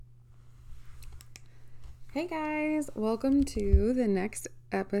Hey guys, welcome to the next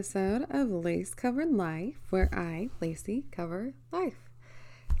episode of Lace Covered Life, where I, Lacey, cover life.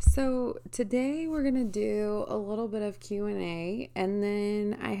 So today we're gonna do a little bit of Q&A, and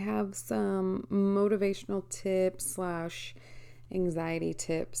then I have some motivational tips slash anxiety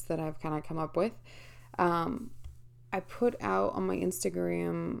tips that I've kind of come up with. I put out on my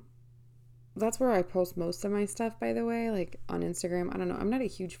Instagram. That's where I post most of my stuff, by the way, like on Instagram. I don't know. I'm not a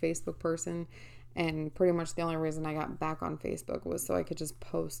huge Facebook person, and pretty much the only reason I got back on Facebook was so I could just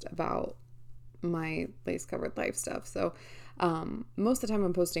post about my lace covered life stuff. So most of the time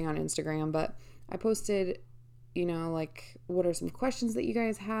I'm posting on Instagram, but I posted, like what are some questions that you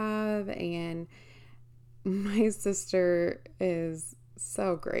guys have? And my sister is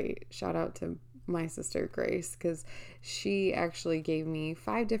so great. Shout out to my sister Grace, because she actually gave me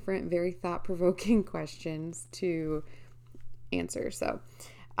 5 different very thought-provoking questions to answer. So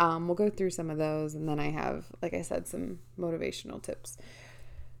we'll go through some of those, and then I have, like I said, some motivational tips.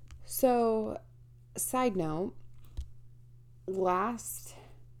 So, side note, last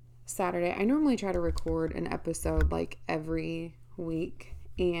Saturday, I normally try to record an episode like every week,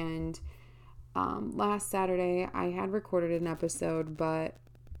 and last Saturday I had recorded an episode, but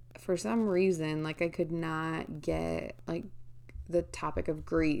for some reason, like, I could not get like the topic of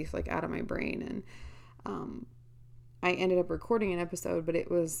grief like out of my brain, and I ended up recording an episode, but it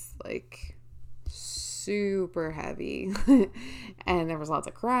was like super heavy and there was lots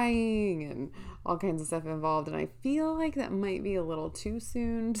of crying and all kinds of stuff involved, and I feel like that might be a little too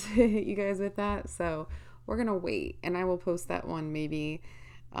soon to hit you guys with that, so we're gonna wait, and I will post that one maybe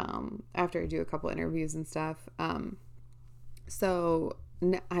after I do a couple interviews and stuff. So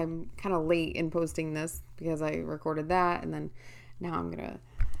I'm kind of late in posting this because I recorded that, and then now I'm gonna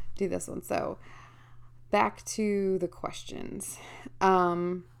do this one. So back to the questions.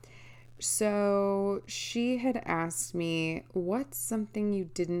 So she had asked me, what's something you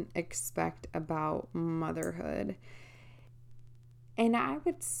didn't expect about motherhood? And I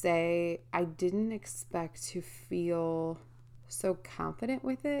would say I didn't expect to feel so confident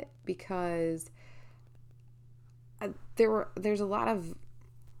with it, because there's a lot of,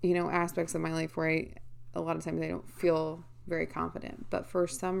 aspects of my life where a lot of times I don't feel very confident. But for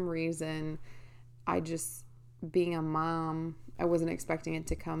some reason, being a mom, I wasn't expecting it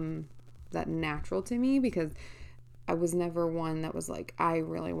to come that natural to me, because I was never one that was like, I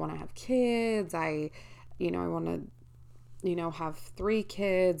really want to have kids. I want to, have 3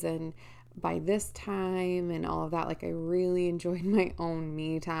 kids and by this time and all of that. Like, I really enjoyed my own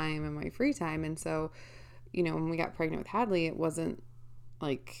me time and my free time. And so, when we got pregnant with Hadley, it wasn't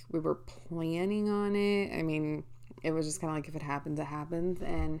like we were planning on it. I mean, it was just kind of like, if it happens, it happens.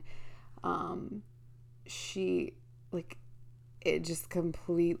 And she, like, it just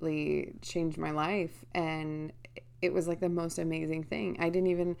completely changed my life, and it was like the most amazing thing. I didn't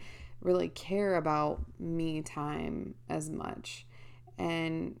even really care about me time as much,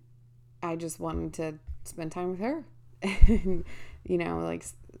 and I just wanted to spend time with her and like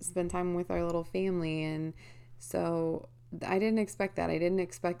spend time with our little family. And so I didn't expect that. I didn't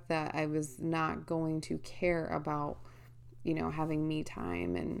expect that I was not going to care about having me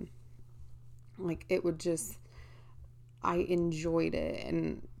time, and like, it would just, I enjoyed it.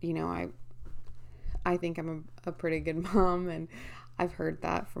 And I think I'm a pretty good mom, and I've heard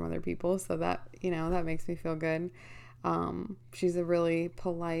that from other people, so that that makes me feel good. She's a really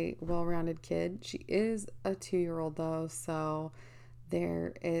polite, well-rounded kid. She is a 2-year-old though, so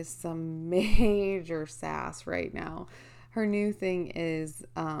there is some major sass right now. Her new thing is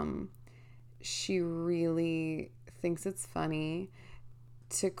she really thinks it's funny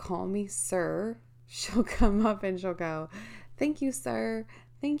to call me sir. She'll come up and she'll go, "Thank you, sir.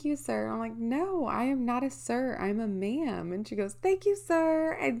 Thank you, sir." I'm like, "No, I am not a sir. I'm a ma'am." And she goes, "Thank you,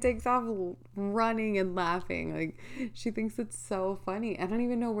 sir," and takes off running and laughing. Like, she thinks it's so funny. I don't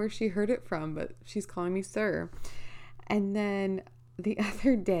even know where she heard it from, but she's calling me sir. And then the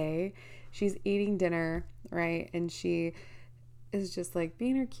other day, she's eating dinner, right? And she is just like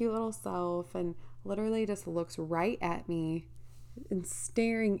being her cute little self, and literally just looks right at me and,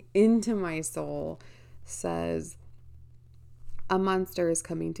 staring into my soul, says, "A monster is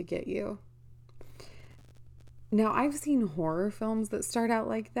coming to get you." Now, I've seen horror films that start out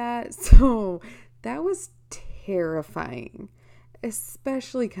like that, so that was terrifying,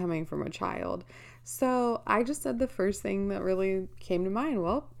 especially coming from a child. So I just said the first thing that really came to mind.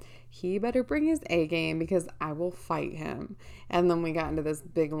 Well, he better bring his A game, because I will fight him. And then we got into this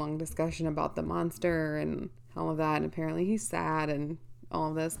big long discussion about the monster and all of that, and apparently he's sad and all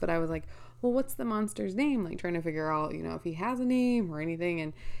of this. But I was like, well, what's the monster's name? Like trying to figure out, if he has a name or anything.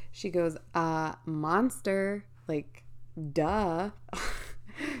 And she goes, monster, like, duh.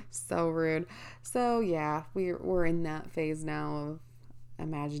 So rude. So yeah, we're in that phase now of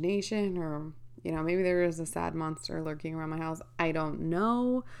imagination, or maybe there is a sad monster lurking around my house. I don't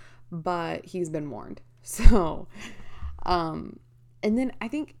know, but he's been warned. So and then I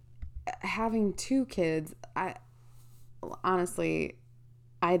think having 2 kids, I honestly,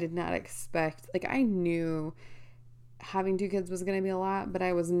 I did not expect, like, I knew having 2 kids was going to be a lot, but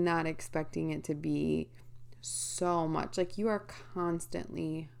I was not expecting it to be so much. Like, you are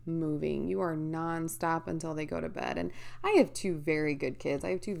constantly moving. You are nonstop until they go to bed. And I have 2 very good kids. I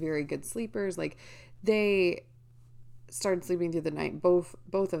have 2 very good sleepers. Like, they started sleeping through the night. Both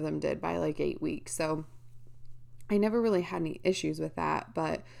of them did by like 8 weeks. So I never really had any issues with that,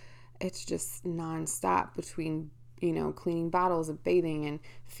 but it's just nonstop between, cleaning bottles and bathing and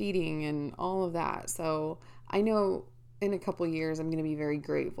feeding and all of that. So I know in a couple years I'm going to be very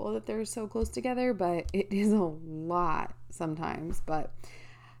grateful that they're so close together, but it is a lot sometimes. But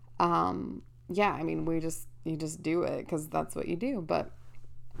yeah, I mean, you just do it because that's what you do. But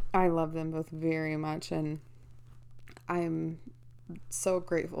I love them both very much, and I'm so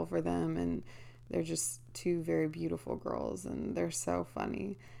grateful for them, and they're just 2 very beautiful girls, and they're so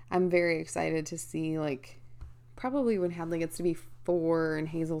funny. I'm very excited to see, like, probably when Hadley gets to be 4 and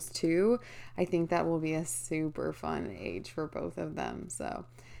Hazel's 2, I think that will be a super fun age for both of them. So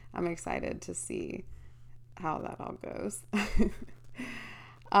I'm excited to see how that all goes.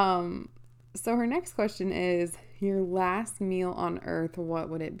 So her next question is, your last meal on earth, what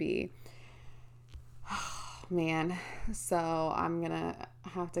would it be? Oh, man. So I'm going to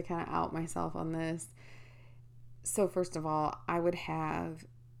have to kind of out myself on this. So first of all, I would have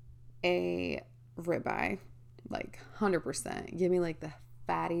a ribeye, like 100%. Give me like the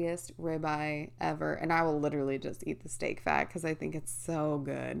fattiest ribeye ever, and I will literally just eat the steak fat because I think it's so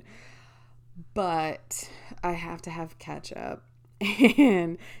good. But I have to have ketchup,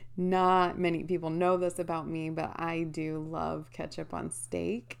 and not many people know this about me, but I do love ketchup on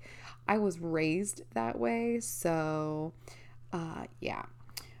steak. I was raised that way, so yeah.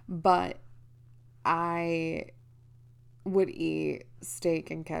 But I would eat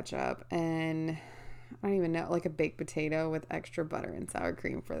steak and ketchup, and I don't even know, like a baked potato with extra butter and sour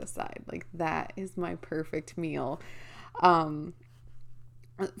cream for the side. Like, that is my perfect meal.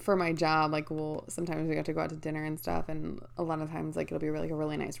 For my job, like, sometimes we get to go out to dinner and stuff, and a lot of times, like, it'll be like a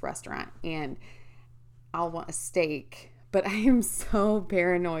really nice restaurant, and I'll want a steak, but I am so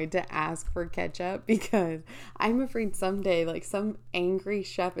paranoid to ask for ketchup because I'm afraid someday, like, some angry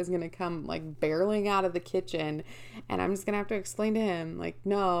chef is going to come, like, barreling out of the kitchen, and I'm just going to have to explain to him, like,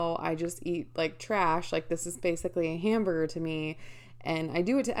 no, I just eat, like, trash. Like, this is basically a hamburger to me. And I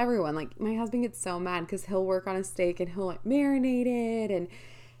do it to everyone. Like, my husband gets so mad because he'll work on a steak and he'll, like, marinate it, and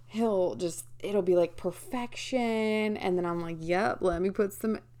it'll be like perfection. And then I'm like, yep, let me put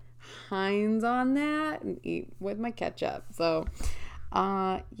some Heinz on that and eat with my ketchup. So,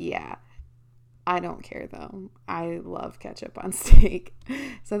 yeah, I don't care though. I love ketchup on steak.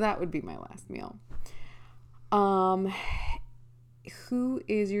 So that would be my last meal. Who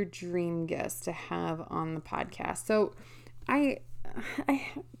is your dream guest to have on the podcast? So I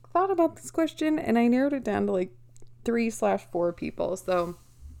thought about this question and I narrowed it down to like 3/4 people. So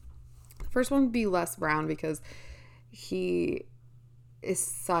the first one would be Les Brown because he is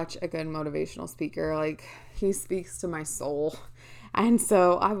such a good motivational speaker. Like, he speaks to my soul. And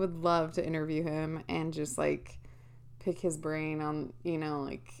so I would love to interview him and just like pick his brain on,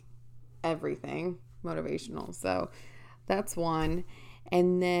 like everything motivational. So that's one.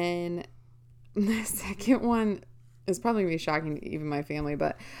 And then the second one is probably going to be shocking to even my family,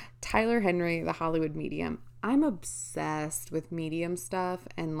 but Tyler Henry, the Hollywood medium. I'm obsessed with medium stuff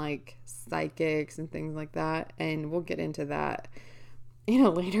and like psychics and things like that. And we'll get into that in a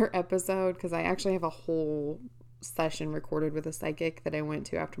later episode because I actually have a whole session recorded with a psychic that I went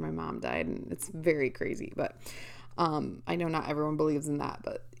to after my mom died, and it's very crazy. But I know not everyone believes in that,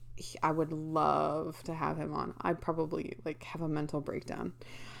 but I would love to have him on. I'd probably like have a mental breakdown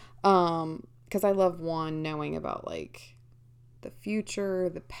because I love knowing about like the future,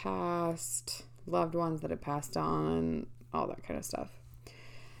 the past, loved ones that have passed on, all that kind of stuff.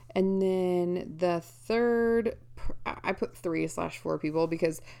 And then the third, I put 3/4 people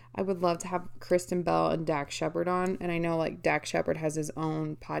because I would love to have Kristen Bell and Dax Shepard on. And I know like Dax Shepard has his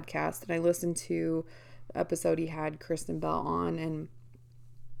own podcast, and I listened to the episode he had Kristen Bell on, and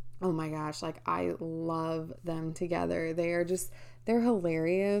oh my gosh, like I love them together. They're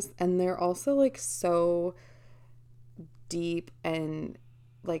hilarious, and they're also like so deep and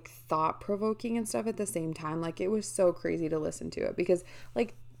like thought provoking and stuff at the same time. Like it was so crazy to listen to it because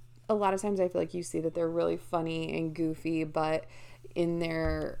like a lot of times I feel like you see that they're really funny and goofy, but in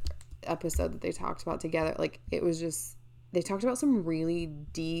their episode that they talked about together, like it was just, they talked about some really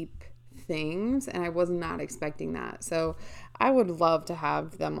deep things and I was not expecting that. So I would love to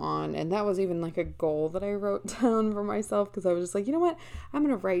have them on. And that was even like a goal that I wrote down for myself because I was just like, you know what? I'm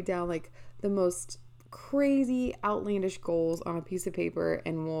going to write down like the most crazy, outlandish goals on a piece of paper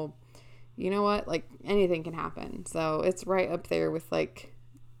and we'll, you know what? Like anything can happen. So it's right up there with like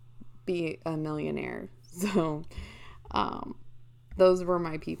be a millionaire. So those were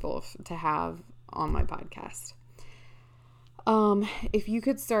my people to have on my podcast. If you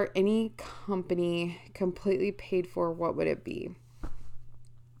could start any company completely paid for, what would it be?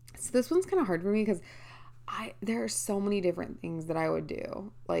 So this one's kind of hard for me because there are so many different things that I would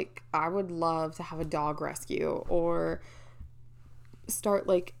do. Like I would love to have a dog rescue or start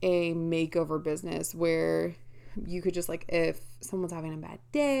like a makeover business where you could just like, if someone's having a bad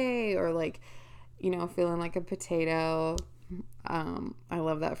day or like, you know, feeling like a potato. I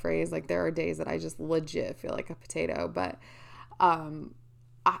love that phrase. Like there are days that I just legit feel like a potato, but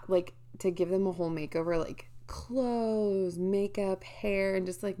I like to give them a whole makeover, like clothes, makeup, hair, and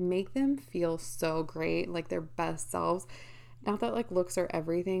just like make them feel so great, like their best selves. Not that like looks are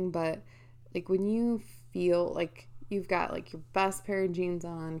everything, but like when you feel like you've got like your best pair of jeans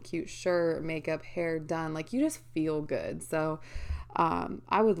on, cute shirt, makeup, hair done, like you just feel good. So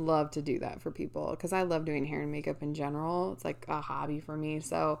I would love to do that for people because I love doing hair and makeup in general. It's like a hobby for me.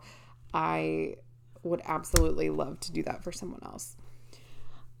 So I would absolutely love to do that for someone else.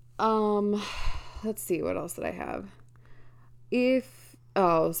 Let's see, what else did I have?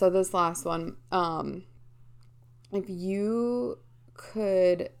 So this last one, if you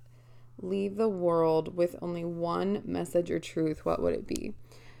could leave the world with only one message or truth, what would it be?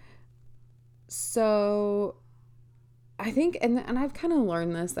 So I think, and I've kind of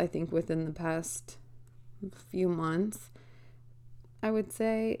learned this, I think within the past few months, I would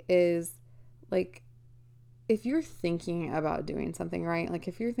say is like, if you're thinking about doing something, right? Like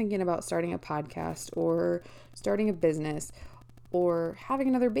if you're thinking about starting a podcast or starting a business or having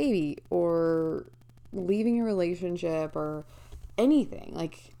another baby or leaving a relationship or anything,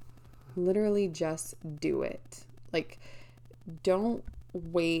 like literally just do it. Like don't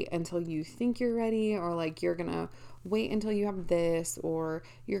wait until you think you're ready or like you're gonna wait until you have this or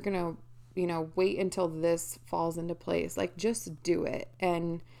you're gonna, you know, wait until this falls into place. Like just do it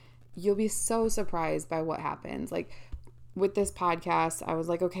and you'll be so surprised by what happens. Like with this podcast, I was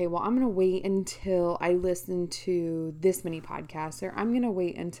like, okay, well, I'm going to wait until I listen to this many podcasts, or I'm going to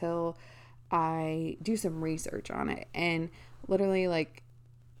wait until I do some research on it. And literally, like,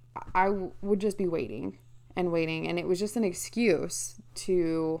 I would just be waiting and waiting. And it was just an excuse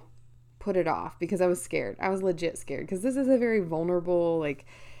to put it off because I was scared. I was legit scared because this is a very vulnerable, like,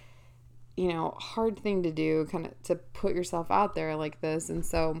 you know, hard thing to do, kind of to put yourself out there like this. And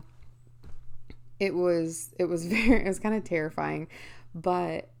so it was kind of terrifying,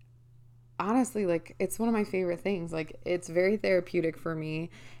 but honestly, like it's one of my favorite things. Like it's very therapeutic for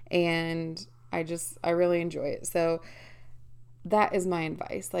me and I really enjoy it. So that is my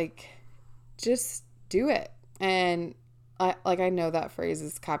advice. Like just do it. And I know that phrase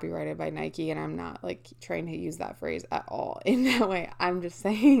is copyrighted by Nike and I'm not like trying to use that phrase at all in that way. I'm just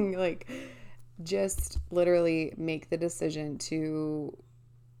saying like just literally make the decision to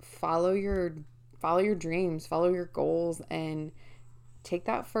follow your dreams, follow your goals, and take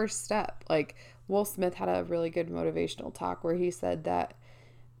that first step. Like Will Smith had a really good motivational talk where he said that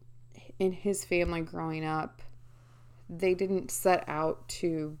in his family growing up, they didn't set out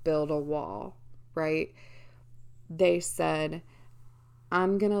to build a wall, right? They said,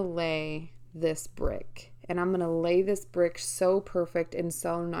 I'm going to lay this brick, and I'm going to lay this brick so perfect and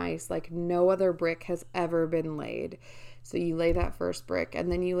so nice, like no other brick has ever been laid. So you lay that first brick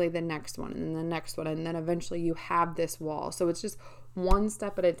and then you lay the next one and then the next one. And then eventually you have this wall. So it's just one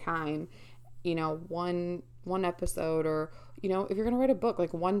step at a time, you know, one episode or, you know, if you're going to write a book,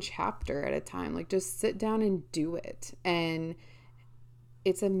 like one chapter at a time, like just sit down and do it. And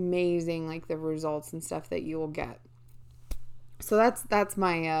it's amazing, like the results and stuff that you will get. So that's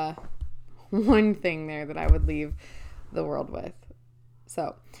my one thing there that I would leave the world with.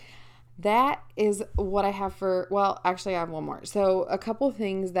 So that is what I have for, well, actually I have one more. So a couple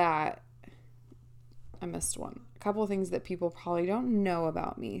things that, I missed one. A couple things that people probably don't know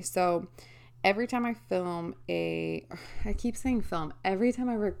about me. So every time I every time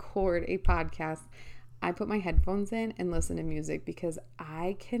I record a podcast, I put my headphones in and listen to music because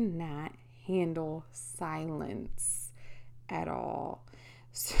I cannot handle silence at all.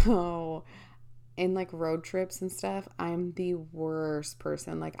 So in like road trips and stuff, I'm the worst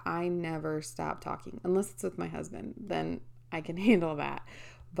person. Like I never stop talking unless it's with my husband, then I can handle that.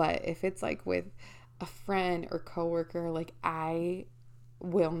 But if it's like with a friend or coworker, like I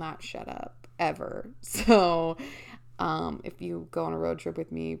will not shut up ever. So if you go on a road trip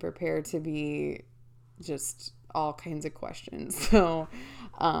with me, prepare to be just all kinds of questions. So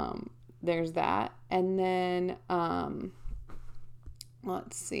there's that. And then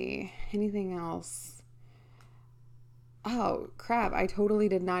let's see, anything else? Oh, crap. I totally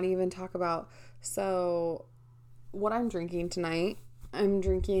did not even talk about. So, what I'm drinking tonight, I'm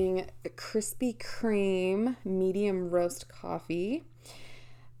drinking a Krispy Kreme medium roast coffee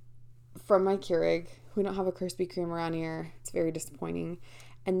from my Keurig. We don't have a Krispy Kreme around here. It's very disappointing.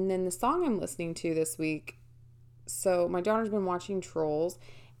 And then the song I'm listening to this week, so my daughter's been watching Trolls,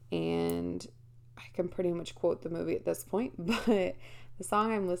 and I can pretty much quote the movie at this point, but the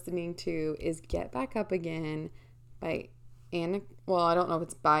song I'm listening to is Get Back Up Again by Anna. Well, I don't know if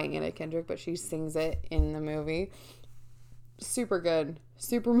it's by Anna Kendrick, but she sings it in the movie. Super good,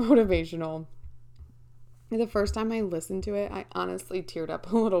 super motivational. The first time I listened to it, I honestly teared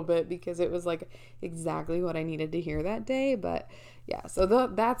up a little bit because it was like exactly what I needed to hear that day. But yeah, so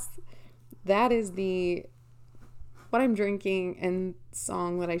that is the what I'm drinking and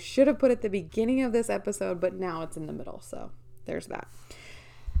song that I should have put at the beginning of this episode, but now it's in the middle. So there's that.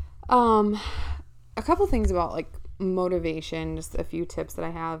 A couple things about like motivation, just a few tips that I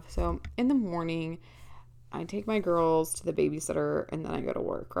have. So in the morning, I take my girls to the babysitter and then I go to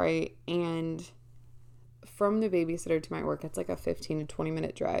work, right? And from the babysitter to my work, it's like a 15 to 20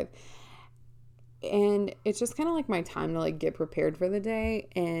 minute drive. And it's just kind of like my time to like get prepared for the day.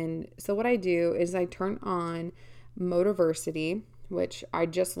 And so what I do is I turn on Motiversity, which I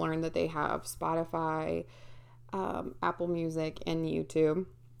just learned that they have Spotify, Apple Music, and YouTube.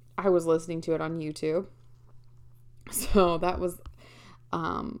 I was listening to it on YouTube. So that was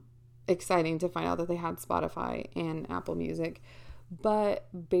exciting to find out that they had Spotify and Apple Music. But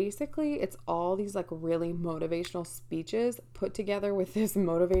basically, it's all these like really motivational speeches put together with this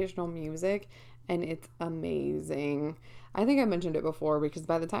motivational music, and it's amazing. I think I mentioned it before because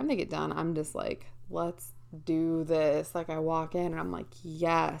by the time they get done, I'm just like, let's do this. Like I walk in and I'm like,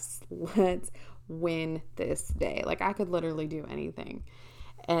 yes, let's win this day. Like I could literally do anything.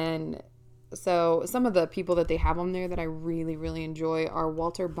 And so some of the people that they have on there that I really, really enjoy are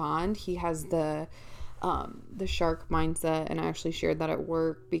Walter Bond. He has the shark mindset, and I actually shared that at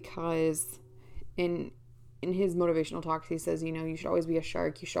work because in his motivational talks, he says, you know, you should always be a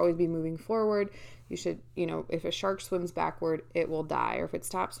shark. You should always be moving forward. You should, you know, if a shark swims backward, it will die. Or if it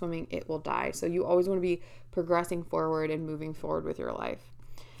stops swimming, it will die. So you always want to be progressing forward and moving forward with your life.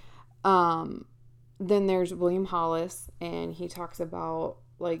 Then there's William Hollis, and he talks about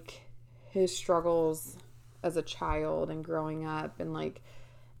like his struggles as a child and growing up, and like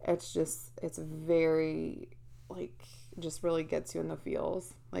it's very like just really gets you in the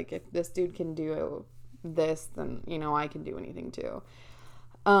feels. Like if this dude can do this, then you know I can do anything too.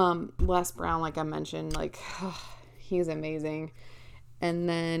 Les Brown, like I mentioned, like he's amazing. And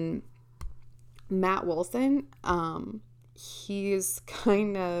then Matt Wilson, he's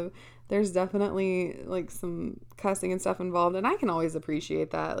kind of, there's definitely like some cussing and stuff involved, and I can always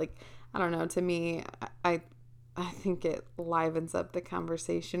appreciate that. Like I don't know, to me, I think it livens up the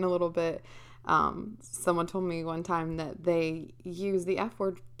conversation a little bit. Someone told me one time that they use the F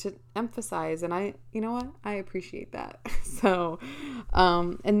word to emphasize, and you know what? I appreciate that. So,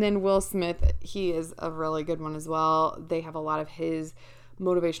 and then Will Smith, he is a really good one as well. They have a lot of his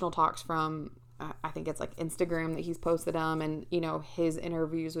motivational talks from, I think it's like Instagram that he's posted them, and, you know, his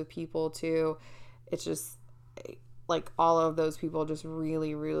interviews with people too. It's just like all of those people just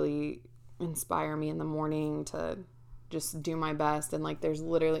really, really inspire me in the morning to just do my best. And like there's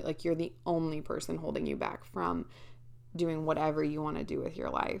literally like you're the only person holding you back from doing whatever you want to do with your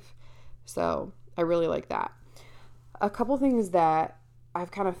life. So I really like that. A couple things that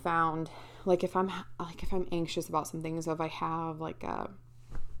I've kind of found, like if I'm anxious about something, so if I have like I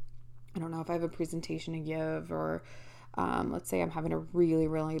don't know, if I have a presentation to give, or let's say I'm having a really,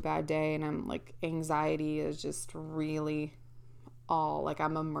 really bad day and I'm like anxiety is just really all like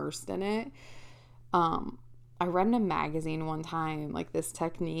I'm immersed in it. I read in a magazine one time like this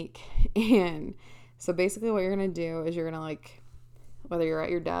technique, and so basically what you're gonna do is you're gonna like, whether you're at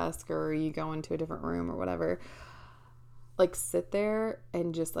your desk or you go into a different room or whatever, like sit there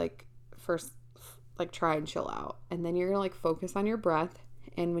and just like first like try and chill out, and then you're gonna like focus on your breath.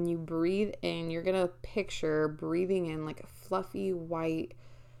 And when you breathe in, you're gonna picture breathing in like a fluffy white,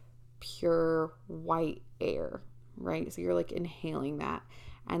 pure white air, right? So you're like inhaling that.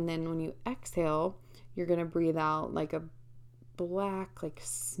 And then when you exhale, you're going to breathe out like a black, like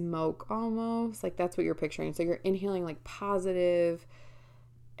smoke almost. Like that's what you're picturing. So you're inhaling like positive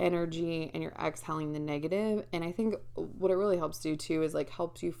energy and you're exhaling the negative. And I think what it really helps do too is like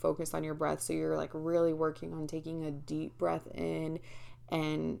helps you focus on your breath. So you're like really working on taking a deep breath in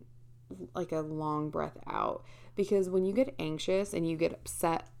and like a long breath out. Because when you get anxious and you get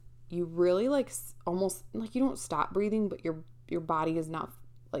upset, you really like almost like you don't stop breathing, but your body is not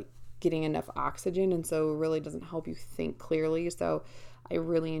like getting enough oxygen, and so it really doesn't help you think clearly. So I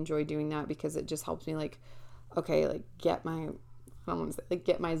really enjoy doing that because it just helps me like, okay, like get my, I don't want to say like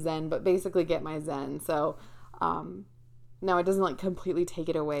get my zen, but basically get my zen. So now it doesn't like completely take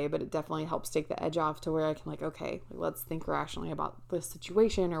it away, but it definitely helps take the edge off to where I can like, okay, let's think rationally about this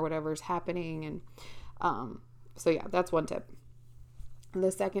situation or whatever's happening. And so yeah, that's one tip.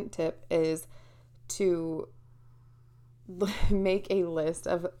 The second tip is to make a list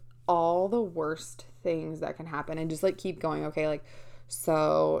of all the worst things that can happen and just like keep going. Okay, like,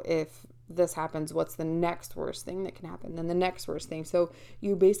 so if this happens, what's the next worst thing that can happen? Then the next worst thing. So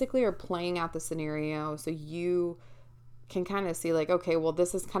you basically are playing out the scenario so you can kind of see like, okay, well,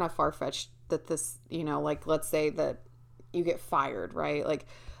 this is kind of far-fetched that this, you know, like let's say that you get fired, right? Like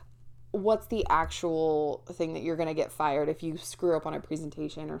what's the actual thing that you're going to get fired if you screw up on a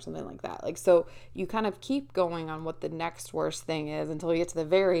presentation or something like that? Like, so you kind of keep going on what the next worst thing is until you get to the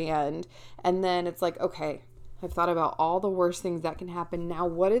very end. And then it's like, okay, I've thought about all the worst things that can happen. Now,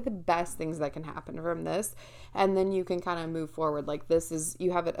 what are the best things that can happen from this? And then you can kind of move forward. Like this is,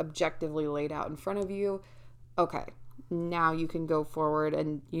 you have it objectively laid out in front of you. Okay, now you can go forward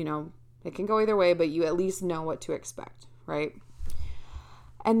and, you know, it can go either way, but you at least know what to expect, right?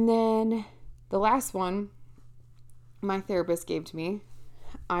 And then the last one, my therapist gave to me.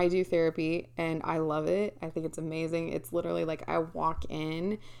 I do therapy and I love it. I think it's amazing. It's literally like I walk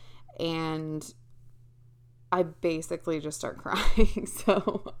in and I basically just start crying.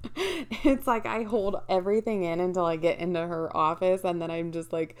 So it's like I hold everything in until I get into her office and then I'm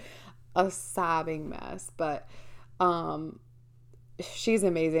just like a sobbing mess. But she's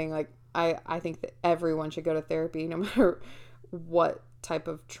amazing. Like I think that everyone should go to therapy no matter what type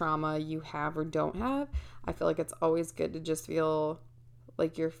of trauma you have or don't have. I feel like it's always good to just feel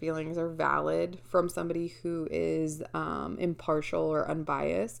like your feelings are valid from somebody who is impartial or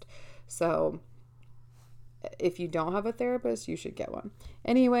unbiased. So if you don't have a therapist, you should get one.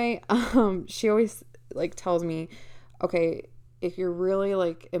 Anyway, she always like tells me, okay, if you're really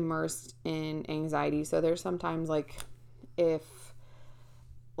like immersed in anxiety, so there's sometimes like if,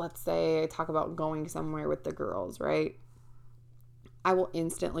 let's say I talk about going somewhere with the girls, right? I will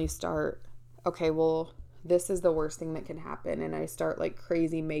instantly start, okay, well, this is the worst thing that can happen. And I start like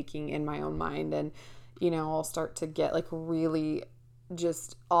crazy making in my own mind. And, you know, I'll start to get like really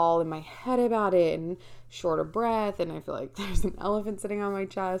just all in my head about it and short of breath. And I feel like there's an elephant sitting on my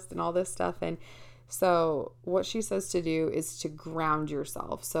chest and all this stuff. And so what she says to do is to ground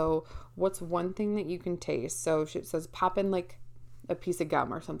yourself. So what's one thing that you can taste? So she says pop in like a piece of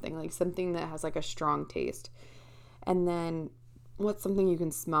gum or something, like something that has like a strong taste. And then what's something you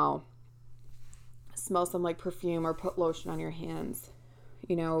can smell? Smell some like perfume or put lotion on your hands.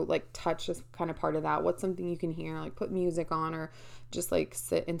 You know, like touch is kind of part of that. What's something you can hear? Like put music on or just like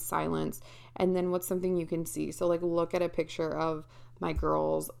sit in silence. And then what's something you can see? So like look at a picture of my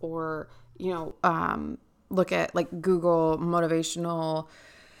girls or, you know, look at like Google motivational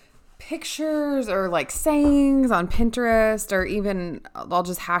pictures or like sayings on Pinterest, or even I'll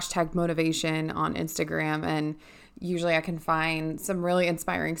just hashtag motivation on Instagram, and usually I can find some really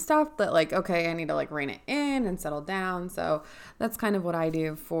inspiring stuff that like, okay, I need to like rein it in and settle down. So that's kind of what I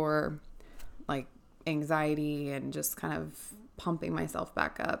do for like anxiety and just kind of pumping myself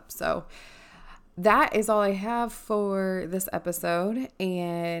back up. So that is all I have for this episode.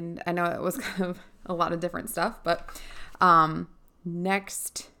 And I know it was kind of a lot of different stuff, but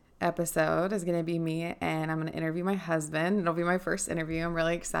next episode is going to be me and I'm going to interview my husband. It'll be my first interview. I'm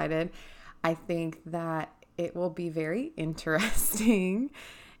really excited. I think that it will be very interesting.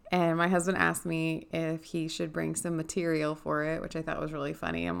 And my husband asked me if he should bring some material for it, which I thought was really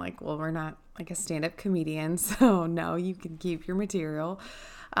funny. I'm like, well, we're not like a stand-up comedian, so no, you can keep your material.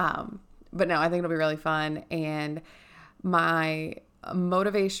 But no, I think it'll be really fun. And my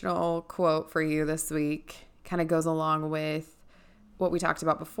motivational quote for you this week kind of goes along with what we talked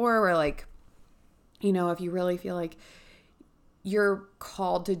about before, where like, you know, if you really feel like you're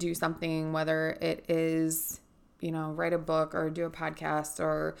called to do something, whether it is, you know, write a book or do a podcast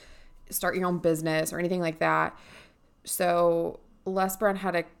or start your own business or anything like that. So Les Brown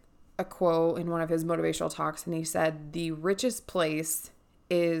had a quote in one of his motivational talks, and he said, the richest place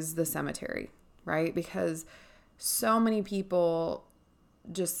is the cemetery, right? Because so many people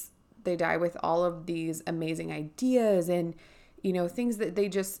just, they die with all of these amazing ideas and, you know, things that they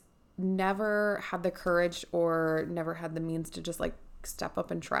just never had the courage or never had the means to just like step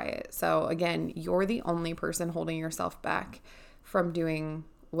up and try it. So again, you're the only person holding yourself back from doing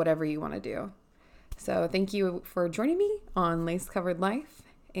whatever you want to do. So thank you for joining me on Lace Covered Life,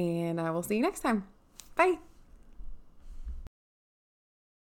 and I will see you next time. Bye.